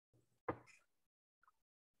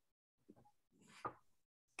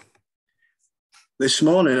This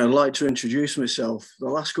morning, I'd like to introduce myself. The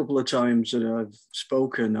last couple of times that I've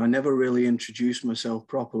spoken, I never really introduced myself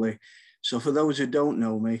properly. So for those who don't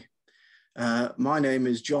know me, my name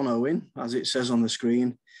is John Owen, as it says on the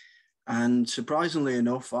screen. And surprisingly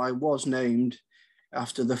enough, I was named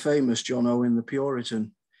after the famous John Owen, the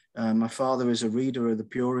Puritan. My father is a reader of the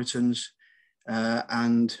Puritans,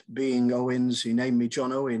 and being Owens, he named me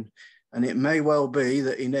John Owen. And it may well be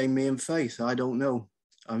that he named me in faith. I don't know.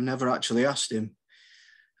 I've never actually asked him.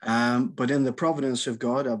 But in the providence of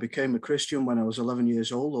God, I became a Christian when I was 11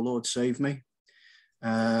 years old. The Lord saved me.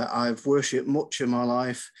 I've worshipped much of my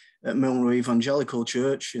life at Milner Evangelical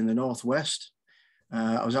Church in the Northwest.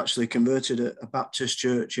 I was actually converted at a Baptist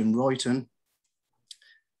church in Royton.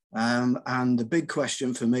 And the big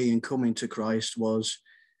question for me in coming to Christ was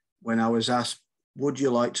when I was asked, would you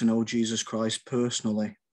like to know Jesus Christ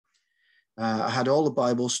personally? I had all the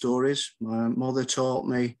Bible stories. My mother taught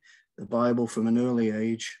me the Bible from an early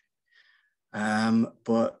age,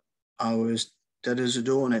 but I was dead as a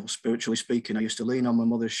doornail, spiritually speaking. I used to lean on my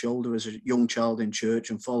mother's shoulder as a young child in church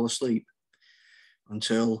and fall asleep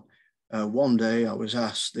until one day I was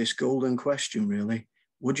asked this golden question, really.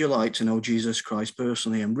 Would you like to know Jesus Christ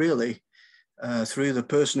personally? And really, through the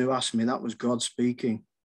person who asked me, that was God speaking.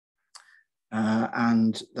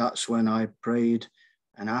 And that's when I prayed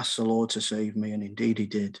and asked the Lord to save me, and indeed he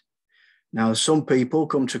did. Now, some people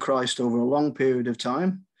come to Christ over a long period of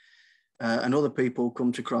time, and other people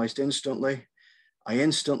come to Christ instantly. I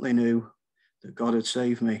instantly knew that God had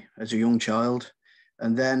saved me as a young child.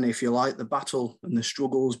 And then, if you like, the battle and the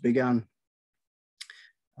struggles began.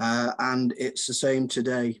 And it's the same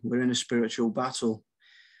today. We're in a spiritual battle.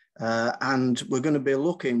 And we're going to be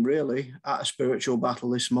looking really at a spiritual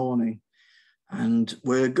battle this morning. And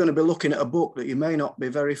we're going to be looking at a book that you may not be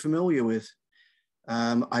very familiar with.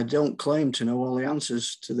 I don't claim to know all the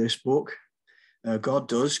answers to this book. God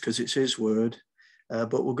does, because it's his word.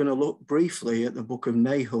 But we're going to look briefly at the book of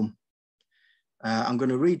Nahum. I'm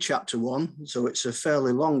going to read chapter 1, so it's a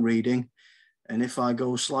fairly long reading. And if I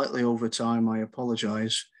go slightly over time, I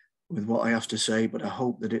apologize with what I have to say, but I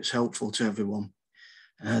hope that it's helpful to everyone.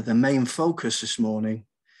 The main focus this morning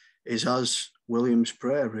is, as William's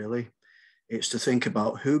prayer, really. It's to think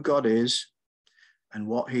about who God is and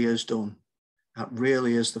what he has done. That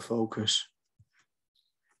really is the focus.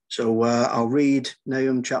 So I'll read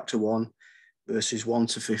Nahum chapter 1, verses 1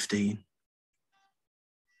 to 15.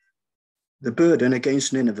 The burden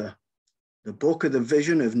against Nineveh, the book of the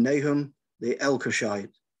vision of Nahum the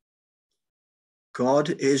Elkoshite. God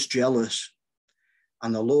is jealous,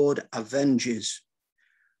 and the Lord avenges.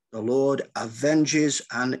 The Lord avenges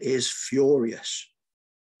and is furious.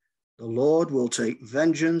 The Lord will take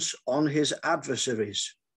vengeance on his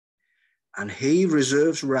adversaries, and he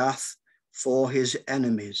reserves wrath for his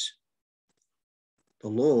enemies. The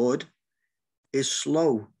Lord is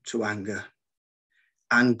slow to anger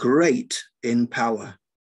and great in power,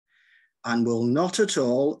 and will not at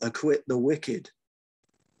all acquit the wicked.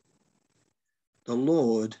 The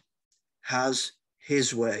Lord has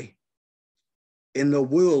his way in the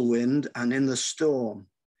whirlwind and in the storm,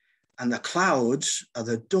 and the clouds are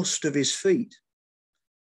the dust of his feet.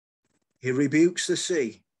 He rebukes the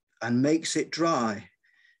sea and makes it dry,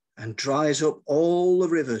 and dries up all the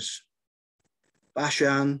rivers.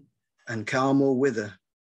 Bashan and Carmel wither,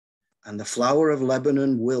 and the flower of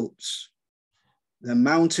Lebanon wilts. The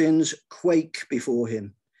mountains quake before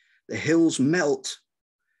him, the hills melt,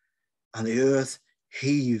 and the earth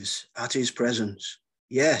heaves at his presence.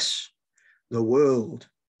 Yes, the world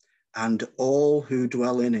and all who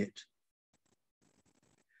dwell in it.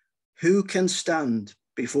 Who can stand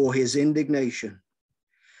before his indignation?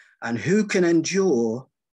 And who can endure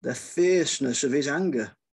the fierceness of his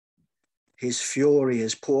anger? His fury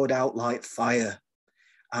is poured out like fire,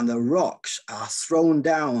 and the rocks are thrown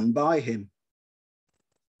down by him.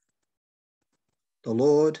 The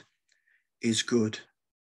Lord is good,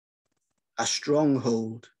 a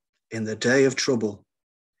stronghold in the day of trouble,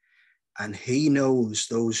 and he knows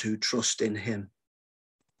those who trust in him.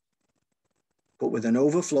 But with an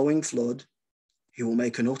overflowing flood, he will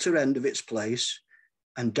make an utter end of its place,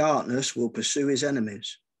 and darkness will pursue his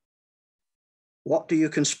enemies. What do you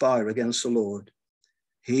conspire against the Lord?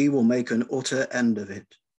 He will make an utter end of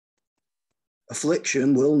it.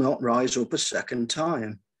 Affliction will not rise up a second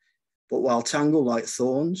time, but while tangled like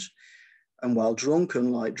thorns, and while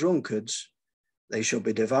drunken like drunkards, they shall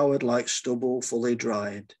be devoured like stubble fully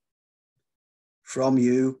dried. From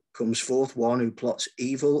you comes forth one who plots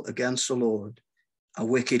evil against the Lord, a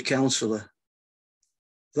wicked counselor.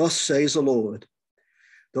 Thus says the Lord,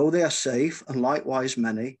 though they are safe and likewise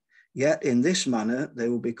many, yet in this manner they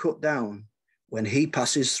will be cut down when he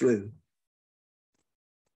passes through.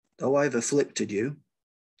 Though I have afflicted you,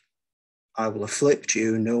 I will afflict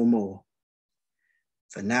you no more.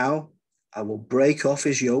 For now I will break off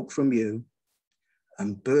his yoke from you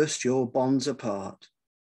and burst your bonds apart.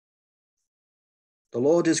 The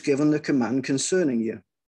Lord has given the command concerning you.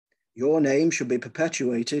 Your name shall be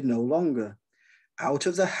perpetuated no longer. Out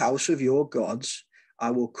of the house of your gods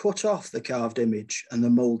I will cut off the carved image and the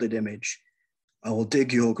molded image. I will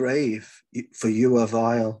dig your grave, for you are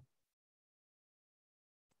vile.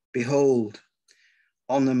 Behold,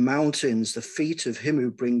 on the mountains the feet of him who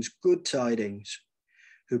brings good tidings,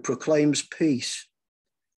 who proclaims peace.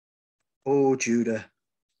 O Judah,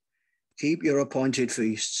 keep your appointed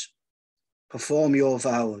feasts, perform your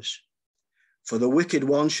vows, for the wicked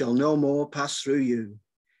one shall no more pass through you.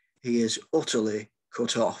 He is utterly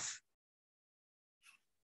cut off.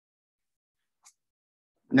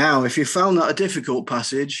 Now, if you found that a difficult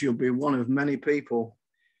passage, you'll be one of many people,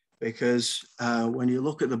 because when you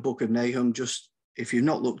look at the book of Nahum, just if you've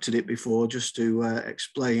not looked at it before, just to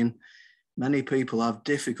explain, many people have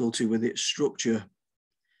difficulty with its structure.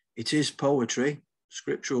 It is poetry,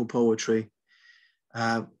 scriptural poetry,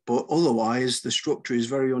 but otherwise the structure is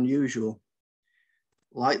very unusual.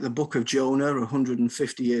 Like the book of Jonah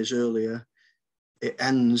 150 years earlier, it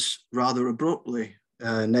ends rather abruptly.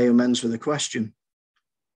 Nahum ends with a question.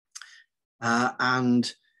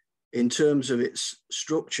 And in terms of its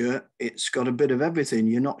structure, it's got a bit of everything.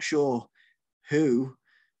 You're not sure who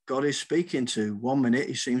God is speaking to. 1 minute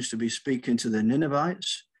he seems to be speaking to the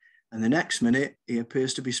Ninevites, and the next minute he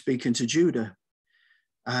appears to be speaking to Judah.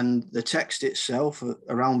 And the text itself,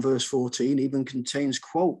 around verse 14, even contains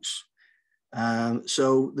quotes.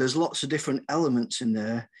 So there's lots of different elements in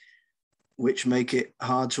there which make it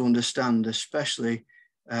hard to understand, especially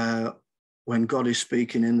when God is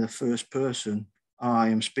speaking in the first person. I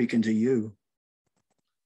am speaking to you.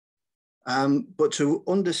 But to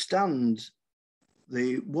understand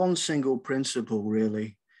the one single principle,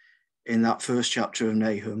 really, in that first chapter of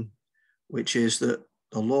Nahum, which is that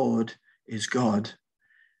the Lord is God,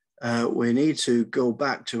 we need to go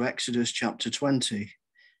back to Exodus chapter 20.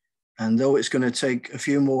 And though it's going to take a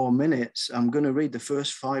few more minutes, I'm going to read the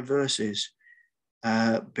first 5 verses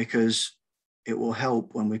because it will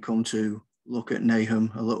help when we come to look at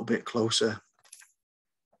Nahum a little bit closer.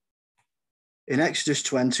 In Exodus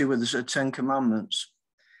 20, where there's the 10 commandments,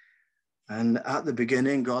 and at the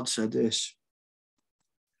beginning, God said this: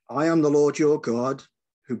 I am the Lord your God,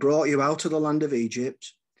 who brought you out of the land of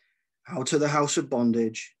Egypt, out of the house of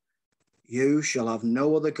bondage. You shall have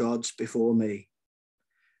no other gods before me.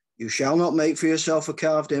 You shall not make for yourself a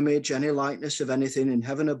carved image, any likeness of anything in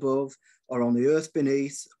heaven above, or on the earth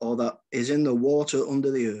beneath, or that is in the water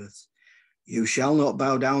under the earth. You shall not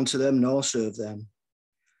bow down to them nor serve them.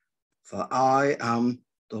 For I am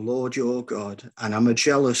the Lord your God, and am a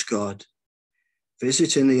jealous God,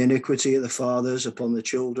 visiting the iniquity of the fathers upon the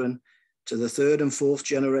children, to the 3rd and 4th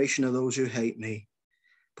generation of those who hate me,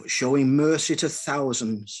 but showing mercy to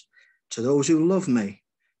thousands, to those who love me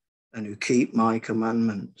and who keep my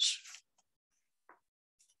commandments.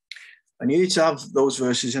 And you need to have those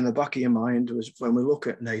verses in the back of your mind when we look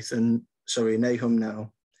at Nahum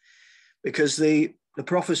now, because the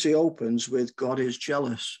prophecy opens with God is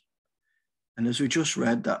jealous. And as we just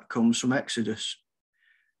read, that comes from Exodus.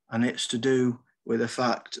 And it's to do with the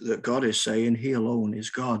fact that God is saying he alone is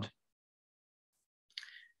God.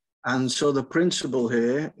 And so the principle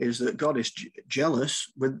here is that God is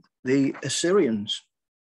jealous with the Assyrians.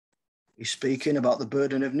 He's speaking about the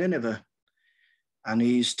burden of Nineveh. And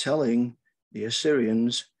he's telling the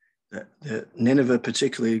Assyrians that Nineveh,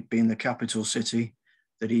 particularly being the capital city,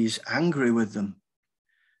 that he's angry with them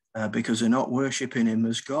because they're not worshipping him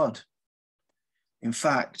as God. In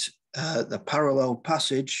fact, the parallel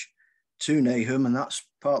passage to Nahum, and that's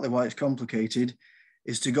partly why it's complicated,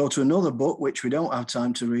 is to go to another book, which we don't have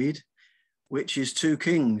time to read, which is 2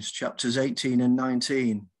 Kings, chapters 18 and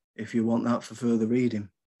 19, if you want that for further reading.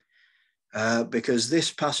 Because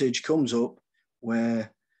this passage comes up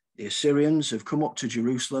where the Assyrians have come up to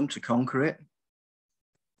Jerusalem to conquer it.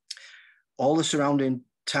 All the surrounding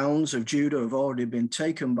towns of Judah have already been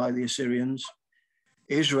taken by the Assyrians.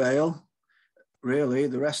 Israel, really,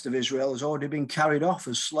 the rest of Israel has already been carried off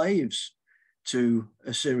as slaves to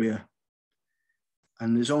Assyria.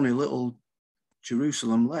 And there's only little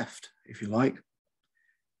Jerusalem left, if you like.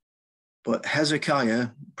 But Hezekiah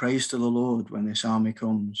prays to the Lord when this army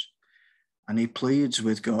comes, and he pleads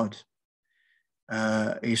with God.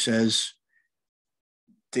 He says,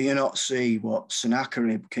 do you not see what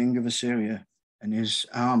Sennacherib, king of Assyria, and his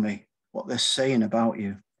army, what they're saying about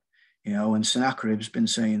you? You know, and Sennacherib's been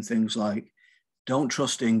saying things like, Don't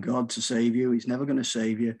trust in God to save you. He's never going to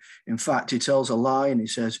save you. In fact, he tells a lie and he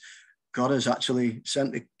says, God has actually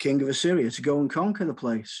sent the king of Assyria to go and conquer the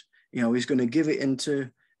place. He's going to give it into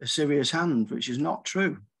Assyria's hand, which is not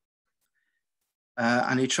true.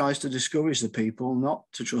 And he tries to discourage the people not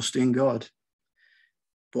to trust in God.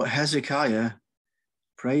 But Hezekiah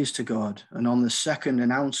prays to God. And on the second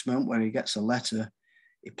announcement, where he gets a letter,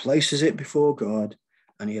 he places it before God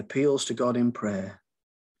and he appeals to God in prayer.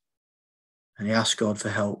 And he asks God for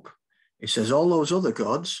help. He says, all those other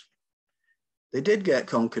gods, they did get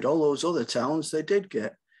conquered. All those other towns, they did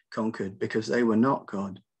get conquered because they were not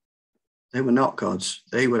God. They were not gods.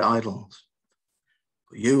 They were idols.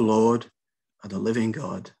 But you, Lord, are the living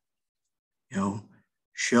God.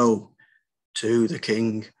 Show to the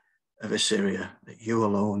king of Assyria that you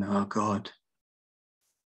alone are God.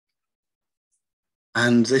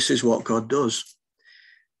 And this is what God does.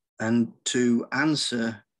 And to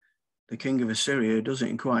answer the king of Assyria does it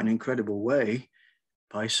in quite an incredible way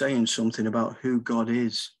by saying something about who God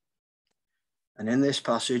is. And in this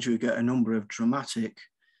passage, we get a number of dramatic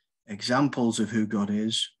examples of who God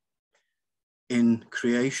is in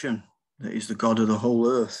creation, that is the God of the whole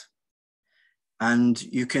earth. And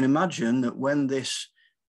you can imagine that when this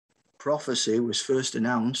prophecy was first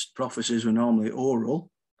announced, prophecies were normally oral,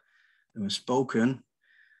 they were spoken.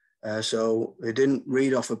 So they didn't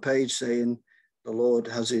read off a page saying, the Lord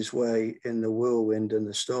has his way in the whirlwind and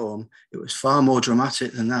the storm. It was far more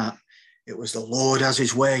dramatic than that. It was the Lord has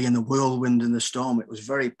his way in the whirlwind and the storm. It was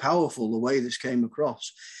very powerful the way this came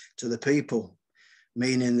across to the people,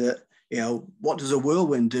 meaning that, what does a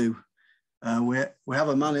whirlwind do? We have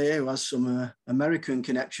a man here who has some American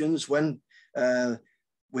connections. When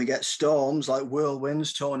we get storms like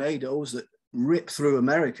whirlwinds, tornadoes that rip through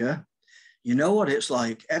America, you know what it's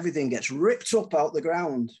like. Everything gets ripped up out the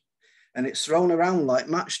ground and it's thrown around like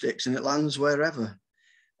matchsticks and it lands wherever.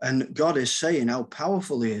 And God is saying how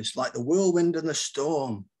powerful he is, like the whirlwind and the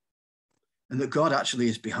storm, and that God actually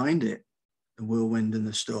is behind it, the whirlwind and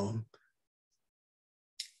the storm.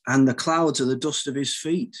 And the clouds are the dust of his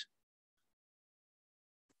feet.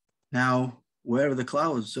 Now, where are the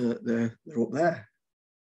clouds? They're up there.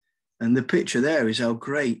 And the picture there is how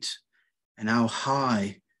great and how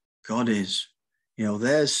high God is.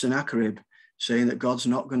 There's Sennacherib saying that God's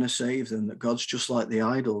not going to save them, that God's just like the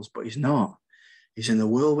idols, but he's not. He's in the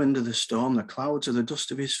whirlwind of the storm. The clouds are the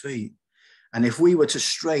dust of his feet. And if we were to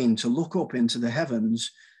strain to look up into the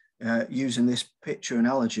heavens, using this picture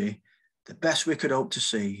analogy, the best we could hope to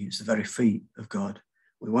see is the very feet of God.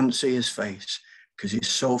 We wouldn't see his face because he's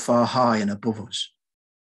so far high and above us.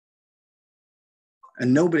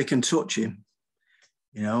 And nobody can touch him.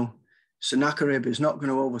 Sennacherib is not going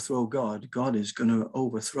to overthrow God. God is going to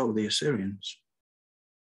overthrow the Assyrians.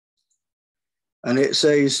 And it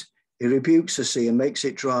says, he rebukes the sea and makes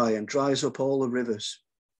it dry and dries up all the rivers.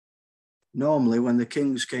 Normally, when the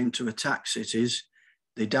kings came to attack cities,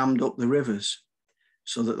 they dammed up the rivers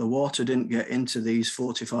so that the water didn't get into these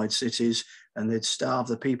fortified cities and they'd starve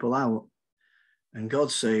the people out. And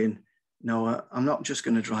God's saying, no, I'm not just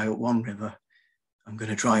going to dry up one river. I'm going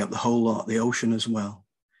to dry up the whole lot, the ocean as well.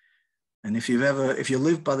 And if you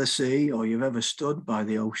live by the sea or you've ever stood by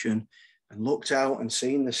the ocean and looked out and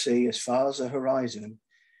seen the sea as far as the horizon,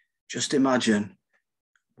 just imagine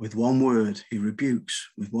with one word, he rebukes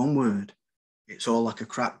with one word. It's all like a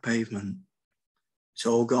cracked pavement. It's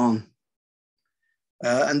all gone.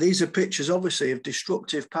 And these are pictures, obviously, of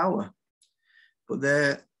destructive power, but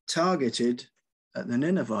they're targeted at the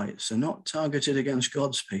Ninevites. They're not targeted against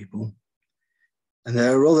God's people. And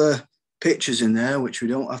there are other pictures in there, which we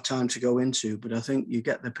don't have time to go into, but I think you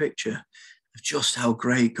get the picture of just how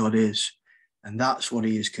great God is. And that's what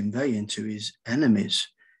he is conveying to his enemies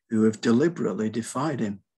who have deliberately defied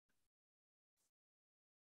him.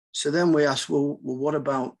 So then we ask, well, what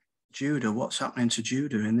about Judah? What's happening to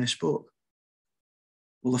Judah in this book?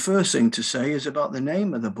 Well, the first thing to say is about the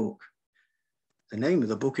name of the book. The name of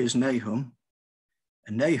the book is Nahum,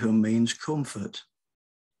 and Nahum means comfort.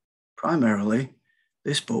 Primarily,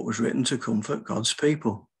 this book was written to comfort God's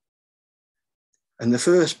people. And the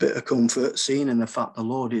first bit of comfort, seen in the fact the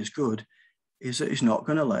Lord is good, is that he's not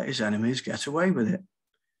going to let his enemies get away with it.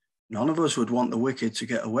 None of us would want the wicked to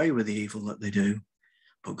get away with the evil that they do,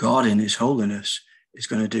 but God in his holiness is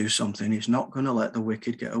going to do something. He's not going to let the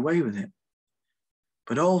wicked get away with it.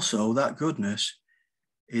 But also that goodness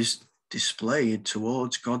is displayed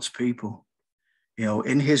towards God's people.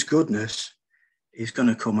 In his goodness, he's going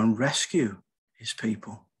to come and rescue his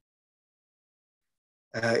people.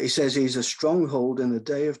 He says he's a stronghold in the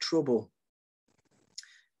day of trouble.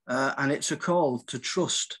 And it's a call to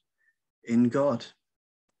trust in God.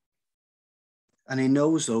 and he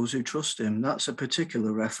knows those who trust him. That's a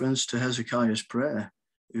particular reference to Hezekiah's prayer.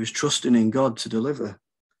 He was trusting in God to deliver.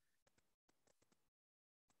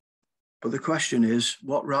 But the question is,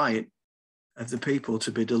 what right have the people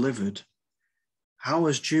to be delivered? How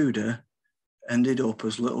has Judah ended up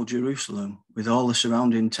as little Jerusalem, with all the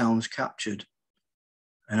surrounding towns captured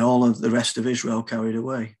and all of the rest of Israel carried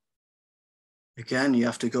away? Again, you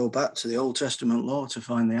have to go back to the Old Testament law to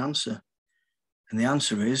find the answer. And the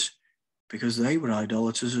answer is because they were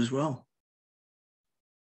idolaters as well.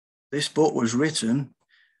 This book was written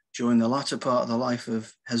during the latter part of the life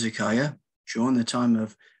of Hezekiah, during the time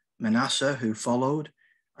of Manasseh, who followed,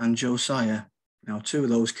 and Josiah. Now, two of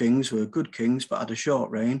those kings were good kings, but had a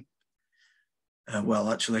short reign.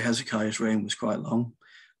 Well, actually, Hezekiah's reign was quite long,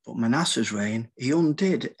 but Manasseh's reign, he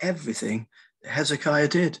undid everything that Hezekiah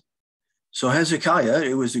did. So Hezekiah,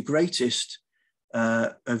 who was the greatest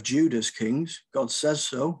of Judah's kings, God says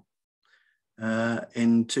so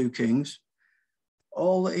in 2 Kings,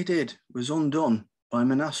 all that he did was undone by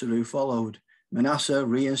Manasseh, who followed. Manasseh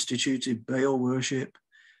reinstituted Baal worship.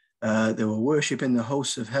 They were worshipping the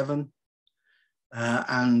hosts of heaven.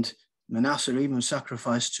 And Manasseh even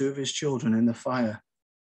sacrificed 2 of his children in the fire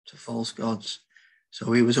to false gods.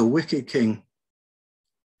 So he was a wicked king.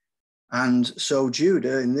 And so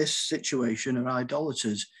Judah, in this situation, are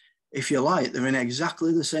idolaters. If you like, they're in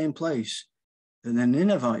exactly the same place that the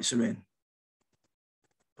Ninevites are in.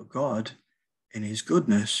 But God, in his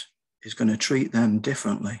goodness, is going to treat them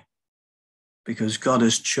differently because God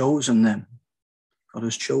has chosen them. God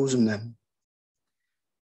has chosen them.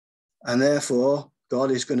 And therefore, God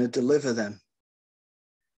is going to deliver them.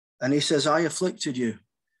 And he says, I afflicted you.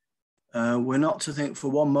 We're not to think for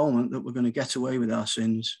one moment that we're going to get away with our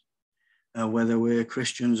sins. Whether we're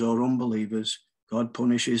Christians or unbelievers, God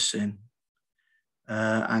punishes sin.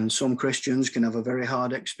 And some Christians can have a very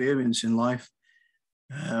hard experience in life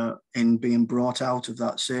in being brought out of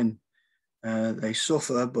that sin. They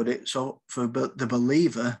suffer, but it's for the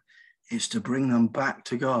believer, it's to bring them back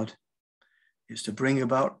to God. It's to bring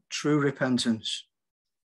about true repentance,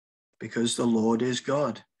 because the Lord is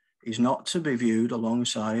God. He's not to be viewed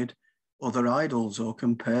alongside other idols or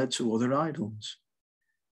compared to other idols.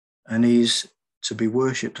 And he's to be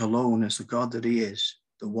worshipped alone as the God that he is,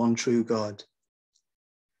 the one true God.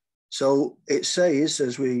 So it says,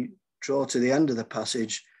 as we draw to the end of the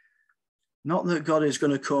passage, not that God is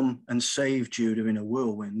going to come and save Judah in a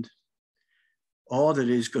whirlwind, or that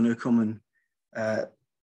he's going to come and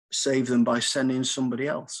save them by sending somebody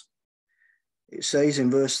else. It says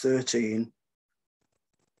in verse 13,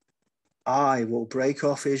 I will break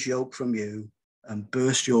off his yoke from you and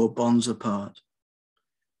burst your bonds apart.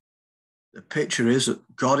 The picture is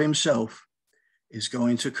that God himself is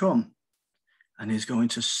going to come and he's going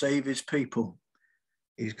to save his people.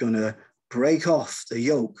 He's going to break off the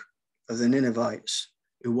yoke of the Ninevites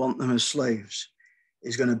who want them as slaves.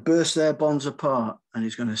 He's going to burst their bonds apart and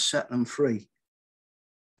he's going to set them free.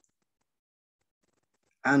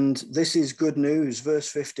 And this is good news. Verse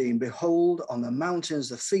 15, behold, on the mountains,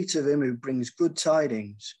 the feet of him who brings good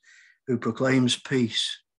tidings, who proclaims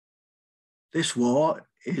peace. This war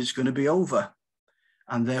is going to be over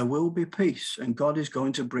and there will be peace, and God is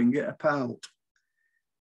going to bring it about.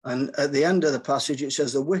 And at the end of the passage, it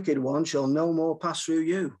says, the wicked one shall no more pass through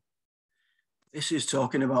you. This is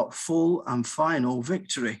talking about full and final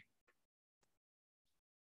victory.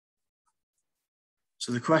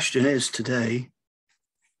 So the question is today,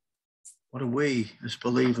 what are we as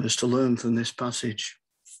believers to learn from this passage?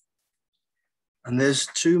 And there's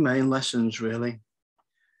 2 main lessons, really.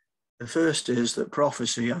 The first is that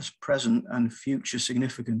prophecy has present and future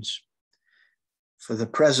significance. For the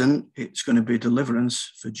present, it's going to be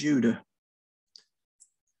deliverance for Judah.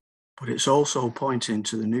 But it's also pointing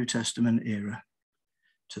to the New Testament era,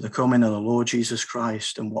 to the coming of the Lord Jesus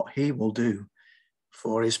Christ and what he will do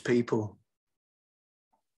for his people.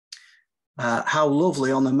 How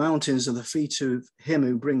lovely on the mountains are the feet of him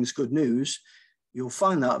who brings good news. You'll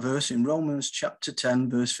find that verse in Romans chapter 10,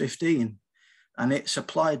 verse 15. And it's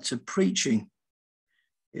applied to preaching.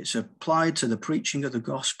 It's applied to the preaching of the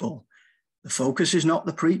gospel. The focus is not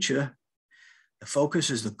the preacher. The focus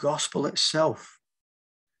is the gospel itself.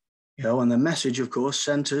 And the message, of course,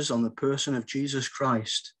 centers on the person of Jesus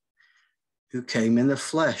Christ, who came in the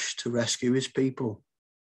flesh to rescue his people.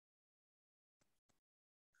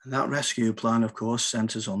 And that rescue plan, of course,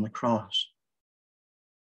 centers on the cross.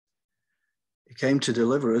 He came to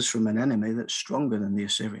deliver us from an enemy that's stronger than the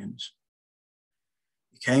Assyrians.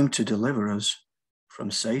 He came to deliver us from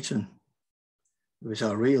Satan, who is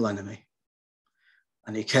our real enemy.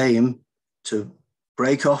 And he came to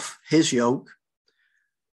break off his yoke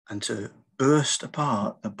and to burst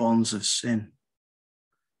apart the bonds of sin.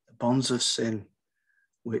 The bonds of sin,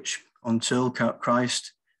 which until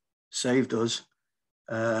Christ saved us,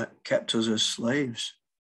 kept us as slaves.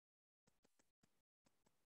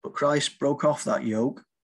 But Christ broke off that yoke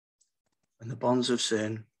and the bonds of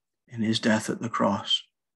sin in his death at the cross,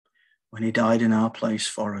 when he died in our place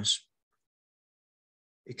for us.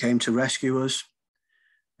 He came to rescue us,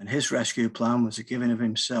 and his rescue plan was the giving of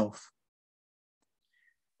himself.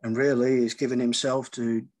 And really, he's given himself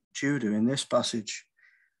to Judah in this passage.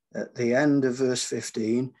 At the end of verse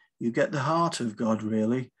 15, you get the heart of God,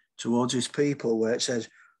 really, towards his people, where it says,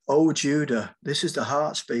 "O Judah," this is the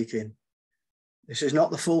heart speaking. This is not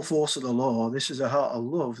the full force of the law. This is a heart of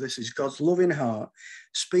love. This is God's loving heart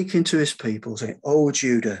speaking to his people, saying, "O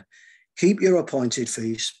Judah, keep your appointed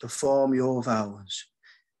feasts, perform your vows,"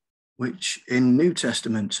 which in New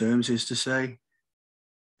Testament terms is to say,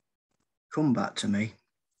 come back to me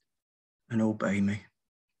and obey me.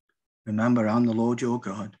 Remember, I'm the Lord your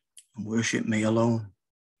God, and worship me alone.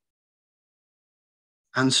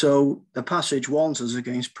 And so the passage warns us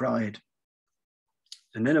against pride.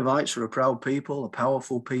 The Ninevites are a proud people, a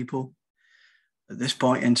powerful people. At this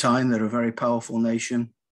point in time, they're a very powerful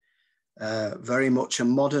nation, very much a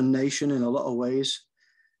modern nation in a lot of ways,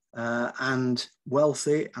 and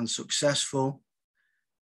wealthy and successful.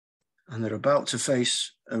 And they're about to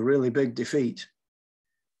face a really big defeat.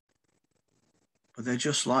 But they're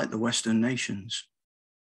just like the Western nations.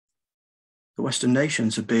 The Western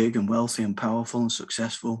nations are big and wealthy and powerful and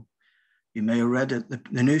successful. You may have read at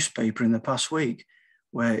the newspaper in the past week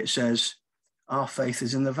where it says, our faith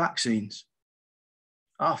is in the vaccines.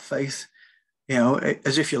 Our faith,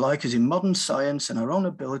 as if you like, is in modern science and our own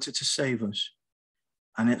ability to save us.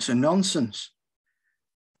 And it's a nonsense.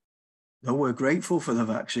 Though we're grateful for the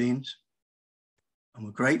vaccines, and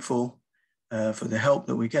we're grateful for the help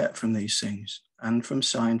that we get from these things and from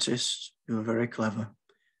scientists who are very clever.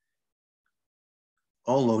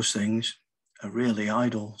 All those things are really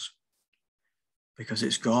idols, because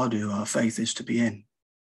it's God who our faith is to be in.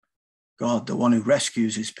 God, the one who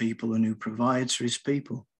rescues his people and who provides for his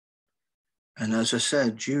people. And as I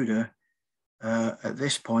said, Judah, at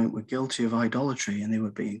this point, were guilty of idolatry, and they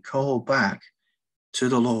were being called back to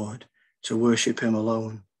the Lord to worship him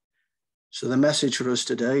alone. So the message for us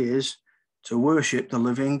today is to worship the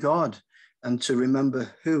living God and to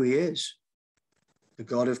remember who he is, the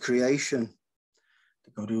God of creation,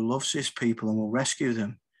 the God who loves his people and will rescue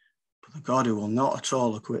them, but the God who will not at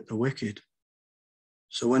all acquit the wicked.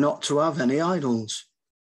 So we're not to have any idols.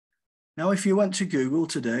 Now, if you went to Google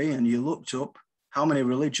today and you looked up how many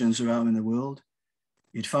religions are out in the world,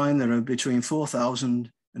 you'd find there are between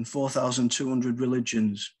 4,000 and 4,200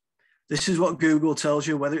 religions. This is what Google tells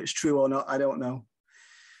you. Whether it's true or not, I don't know.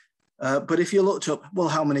 But if you looked up, well,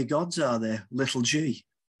 how many gods are there? Little g.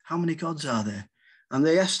 How many gods are there? And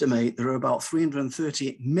they estimate there are about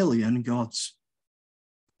 338 million gods.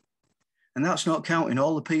 And that's not counting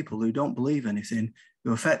all the people who don't believe anything,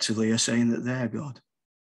 who effectively are saying that they're God.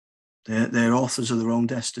 They're authors of their own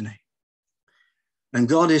destiny. And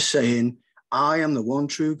God is saying, I am the one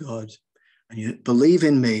true God, and you believe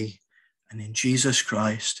in me and in Jesus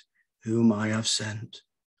Christ, whom I have sent.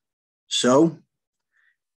 So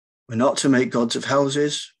we're not to make gods of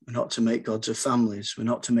houses. We're not to make gods of families. We're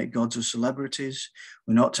not to make gods of celebrities.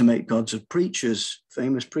 We're not to make gods of preachers,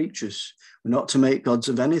 famous preachers. We're not to make gods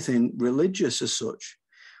of anything religious as such.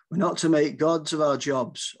 We're not to make gods of our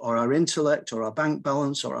jobs or our intellect or our bank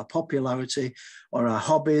balance or our popularity or our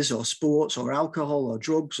hobbies or sports or alcohol or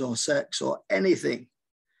drugs or sex or anything.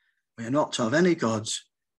 We are not to have any gods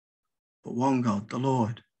but one God, the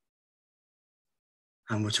Lord.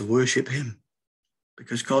 And we're to worship him,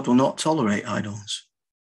 because God will not tolerate idols.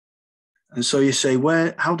 And so you say,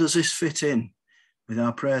 how does this fit in with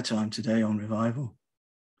our prayer time today on revival?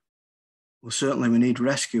 Well, certainly we need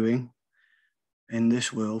rescuing in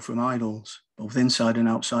this world from idols, both inside and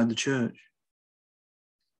outside the church.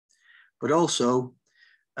 But also,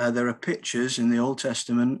 there are pictures in the Old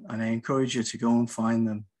Testament, and I encourage you to go and find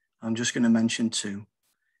them. I'm just going to mention two,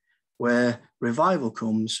 where revival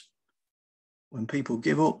comes when people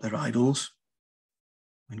give up their idols,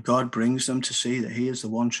 when God brings them to see that he is the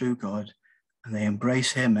one true God, and they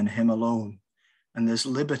embrace him and him alone. And there's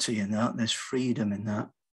liberty in that, there's freedom in that.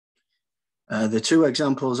 The two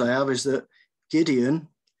examples I have is that Gideon,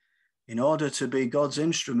 in order to be God's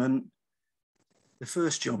instrument, the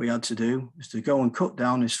first job he had to do was to go and cut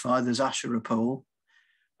down his father's Asherah pole.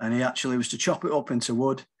 And he actually was to chop it up into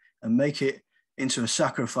wood and make it into a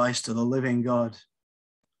sacrifice to the living God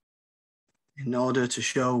in order to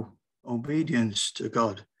show obedience to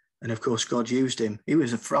God And of course, God used him. He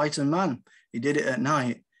was a frightened man. He did it at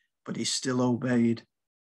night, but he still obeyed.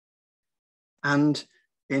 And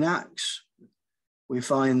in Acts, we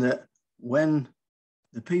find that when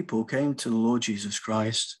the people came to the Lord Jesus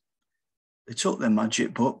Christ, they took their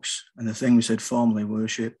magic books and the things they'd formerly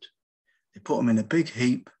worshipped. They put them in a big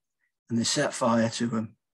heap and they set fire to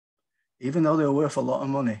them. Even though they were worth a lot of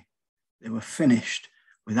money, they were finished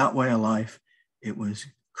with that way of life. It was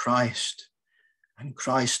Christ and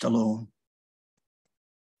Christ alone.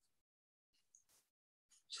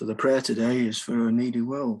 So the prayer today is for a needy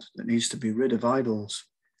world that needs to be rid of idols,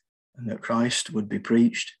 and that Christ would be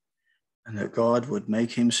preached, and that God would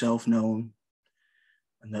make himself known,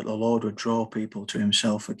 and that the Lord would draw people to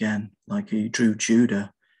himself again, like he drew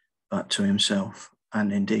Judah back to himself,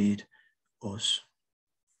 and indeed us.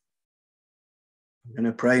 I'm going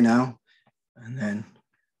to pray now, and then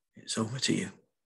it's over to you.